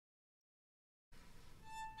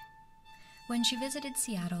When she visited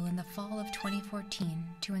Seattle in the fall of 2014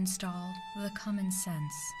 to install The Common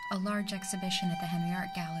Sense, a large exhibition at the Henry Art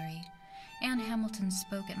Gallery, Anne Hamilton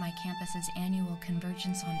spoke at my campus's annual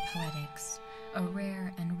Convergence on Poetics, a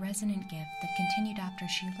rare and resonant gift that continued after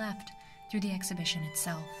she left through the exhibition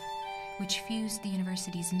itself, which fused the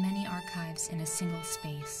university's many archives in a single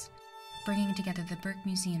space, bringing together the Burke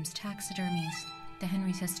Museum's taxidermies, the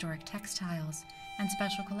Henry's historic textiles, and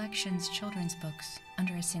Special Collections children's books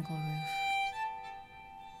under a single roof.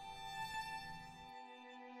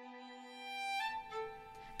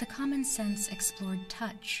 The Common Sense explored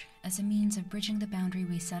touch as a means of bridging the boundary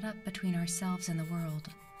we set up between ourselves and the world.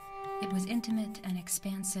 It was intimate and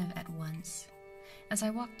expansive at once. As I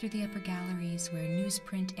walked through the upper galleries where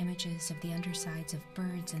newsprint images of the undersides of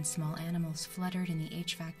birds and small animals fluttered in the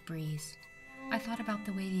HVAC breeze, I thought about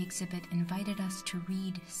the way the exhibit invited us to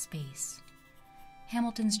read space.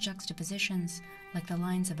 Hamilton's juxtapositions, like the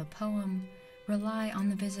lines of a poem, rely on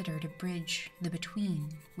the visitor to bridge the between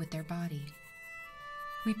with their body.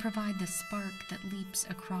 We provide the spark that leaps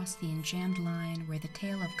across the enjambed line where the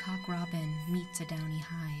tail of Cock Robin meets a downy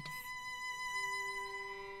hide.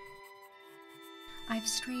 I've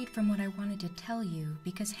strayed from what I wanted to tell you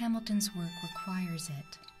because Hamilton's work requires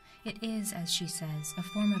it. It is, as she says, a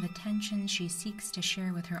form of attention she seeks to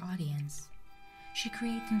share with her audience. She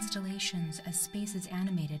creates installations as spaces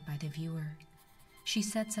animated by the viewer. She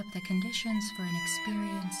sets up the conditions for an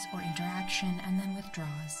experience or interaction and then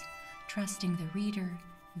withdraws, trusting the reader,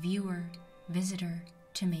 viewer, visitor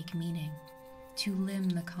to make meaning, to limn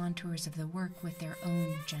the contours of the work with their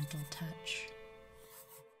own gentle touch.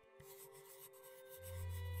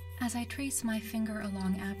 As I trace my finger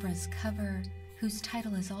along Abra's cover, whose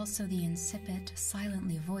title is also the incipit,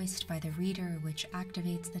 silently voiced by the reader, which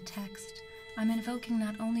activates the text, I'm invoking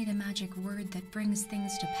not only the magic word that brings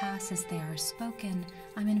things to pass as they are spoken,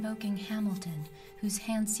 I'm invoking Hamilton, whose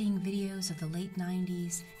hand-seeing videos of the late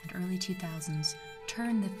 90s and early 2000s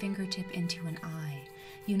turn the fingertip into an eye,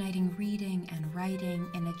 uniting reading and writing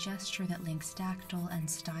in a gesture that links dactyl and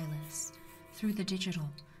stylus, through the digital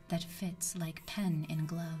that fits like pen in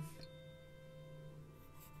glove.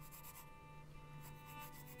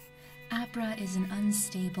 Abra is an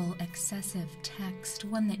unstable, excessive text,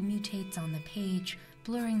 one that mutates on the page,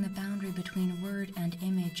 blurring the boundary between word and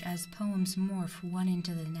image as poems morph one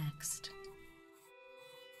into the next.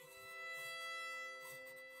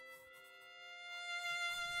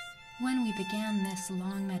 When we began this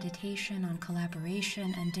long meditation on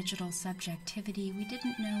collaboration and digital subjectivity, we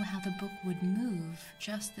didn't know how the book would move,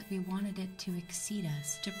 just that we wanted it to exceed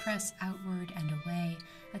us, to press outward and away,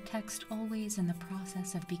 a text always in the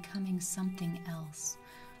process of becoming something else.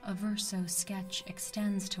 A verso sketch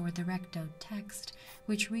extends toward the recto text,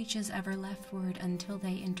 which reaches ever leftward until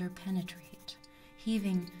they interpenetrate,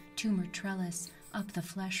 heaving tumor trellis up the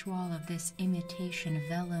flesh wall of this imitation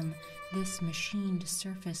vellum, this machined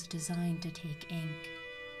surface designed to take ink.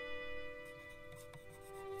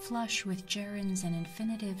 Flush with gerunds and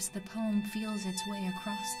infinitives, the poem feels its way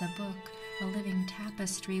across the book, a living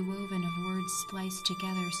tapestry woven of words spliced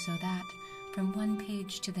together so that, from one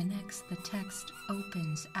page to the next, the text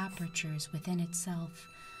opens apertures within itself,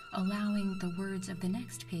 allowing the words of the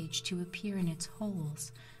next page to appear in its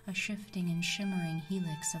holes, a shifting and shimmering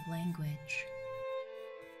helix of language.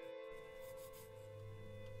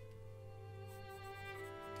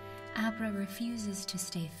 Abra refuses to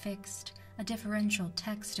stay fixed, a differential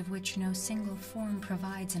text of which no single form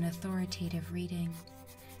provides an authoritative reading.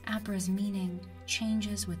 Abra's meaning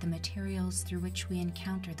changes with the materials through which we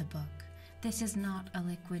encounter the book. This is not a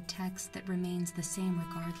liquid text that remains the same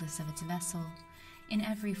regardless of its vessel. In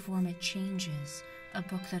every form it changes, a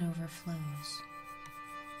book that overflows.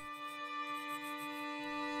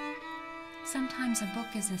 Sometimes a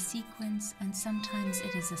book is a sequence, and sometimes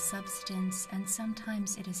it is a substance, and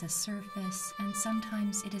sometimes it is a surface, and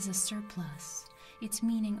sometimes it is a surplus. Its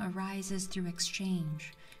meaning arises through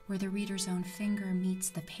exchange, where the reader's own finger meets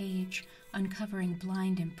the page, uncovering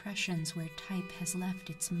blind impressions where type has left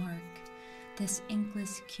its mark. This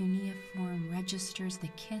inkless cuneiform registers the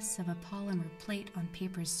kiss of a polymer plate on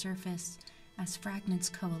paper's surface as fragments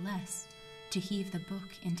coalesce to heave the book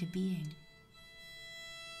into being.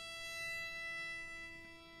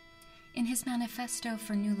 In his manifesto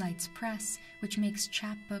for New Lights Press, which makes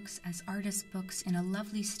chapbooks as artist books in a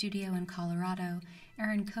lovely studio in Colorado,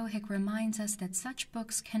 Aaron Kohik reminds us that such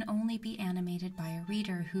books can only be animated by a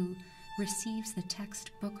reader who receives the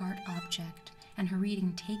text book art object, and her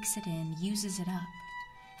reading takes it in, uses it up.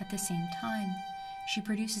 At the same time, she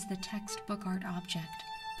produces the text book art object,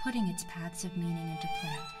 putting its paths of meaning into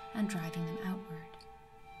play and driving them outward.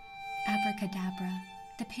 Abracadabra,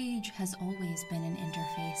 The page has always been an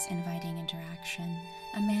interface inviting interaction,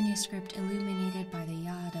 a manuscript illuminated by the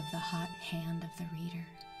yod of the hot hand of the reader.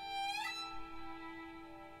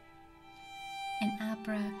 In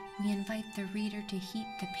Abra, we invite the reader to heat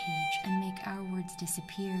the page and make our words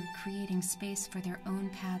disappear, creating space for their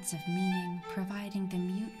own paths of meaning, providing the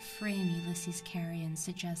mute frame Ulysses Carrion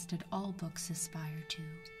suggested all books aspire to,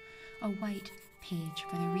 a white page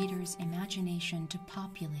for the reader's imagination to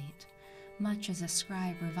populate, much as a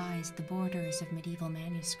scribe revised the borders of medieval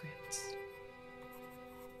manuscripts.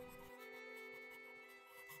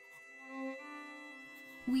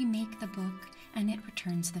 We make the book, and it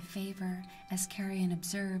returns the favor, as Carrion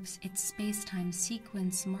observes, its space-time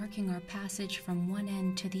sequence marking our passage from one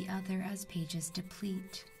end to the other as pages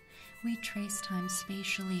deplete. We trace time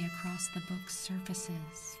spatially across the book's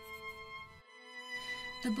surfaces.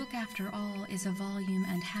 The book, after all, is a volume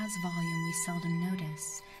and has volume we seldom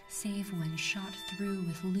notice, save when shot through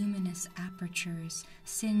with luminous apertures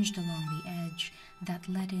singed along the edge that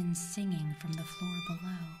let in singing from the floor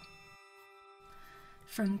below.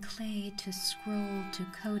 From clay to scroll to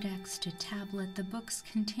codex to tablet, the book's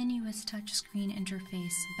continuous touchscreen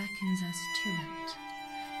interface beckons us to it.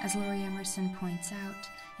 As Laurie Emerson points out,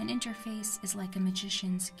 an interface is like a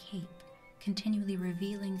magician's cape, continually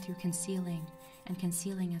revealing through concealing, and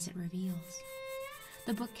concealing as it reveals.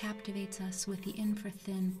 The book captivates us with the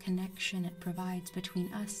infra-thin connection it provides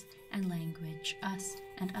between us and language, us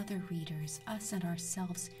and other readers, us and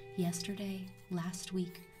ourselves yesterday, last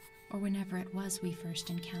week, or whenever it was we first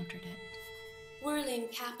encountered it. Whirling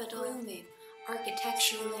capital, blooming,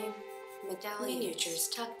 architectural medallion, miniatures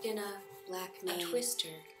tucked in a black mane, a twister,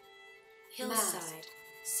 hillside,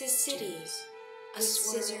 cities, a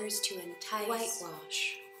scissors to entice,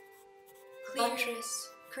 whitewash, buttress,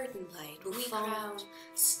 curtain light, crown,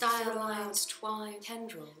 style lines twined,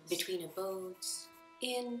 tendrils between abodes.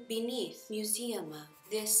 In, beneath, museum of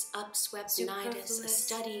this upswept nidus, a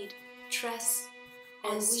studied tress,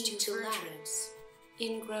 as to ladders,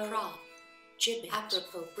 ingrown prop, gibbet,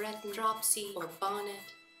 apropos Breton, dropsy or bonnet,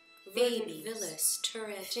 baby, villas,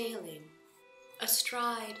 turret, failing,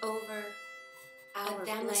 astride over our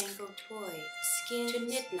damaskful toy, skin to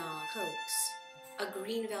knit-knot, coax, a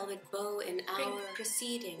green velvet bow in our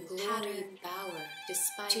preceding patterned bower,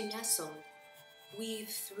 despite to nestle, weave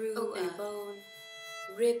through open bone,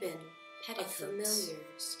 ribbon, petticoats,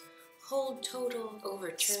 familiars, hold total,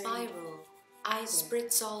 overturn, spiral, either,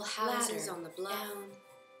 spritz all houses on the down,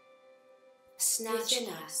 snatch,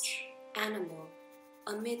 animal,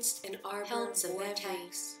 amidst an arbor of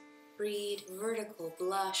vortex, breed, vertical,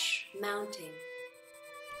 blush, mounting.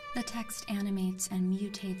 The text animates and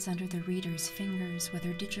mutates under the reader's fingers,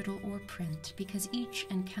 whether digital or print, because each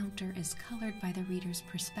encounter is colored by the reader's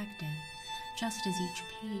perspective, just as each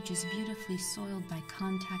page is beautifully soiled by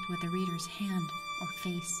contact with the reader's hand, or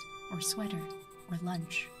face, or sweater, or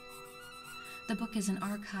lunch. The book is an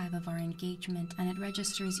archive of our engagement, and it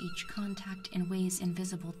registers each contact in ways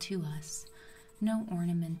invisible to us. No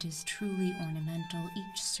ornament is truly ornamental.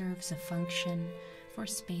 Each serves a function for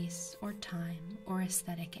space or time or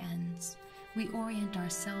aesthetic ends. We orient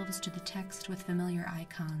ourselves to the text with familiar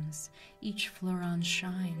icons. Each fleuron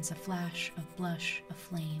shines, a flash, a blush, a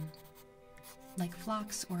flame. Like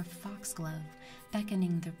phlox or foxglove,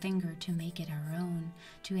 beckoning the finger to make it our own,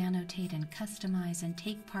 to annotate and customize and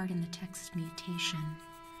take part in the text mutation.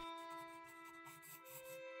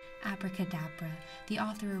 Abracadabra, the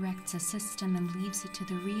author erects a system and leaves it to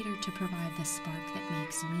the reader to provide the spark that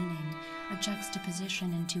makes meaning, a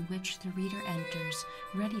juxtaposition into which the reader enters,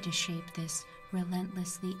 ready to shape this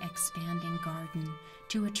relentlessly expanding garden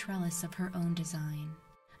to a trellis of her own design.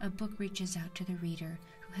 A book reaches out to the reader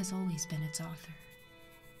who has always been its author.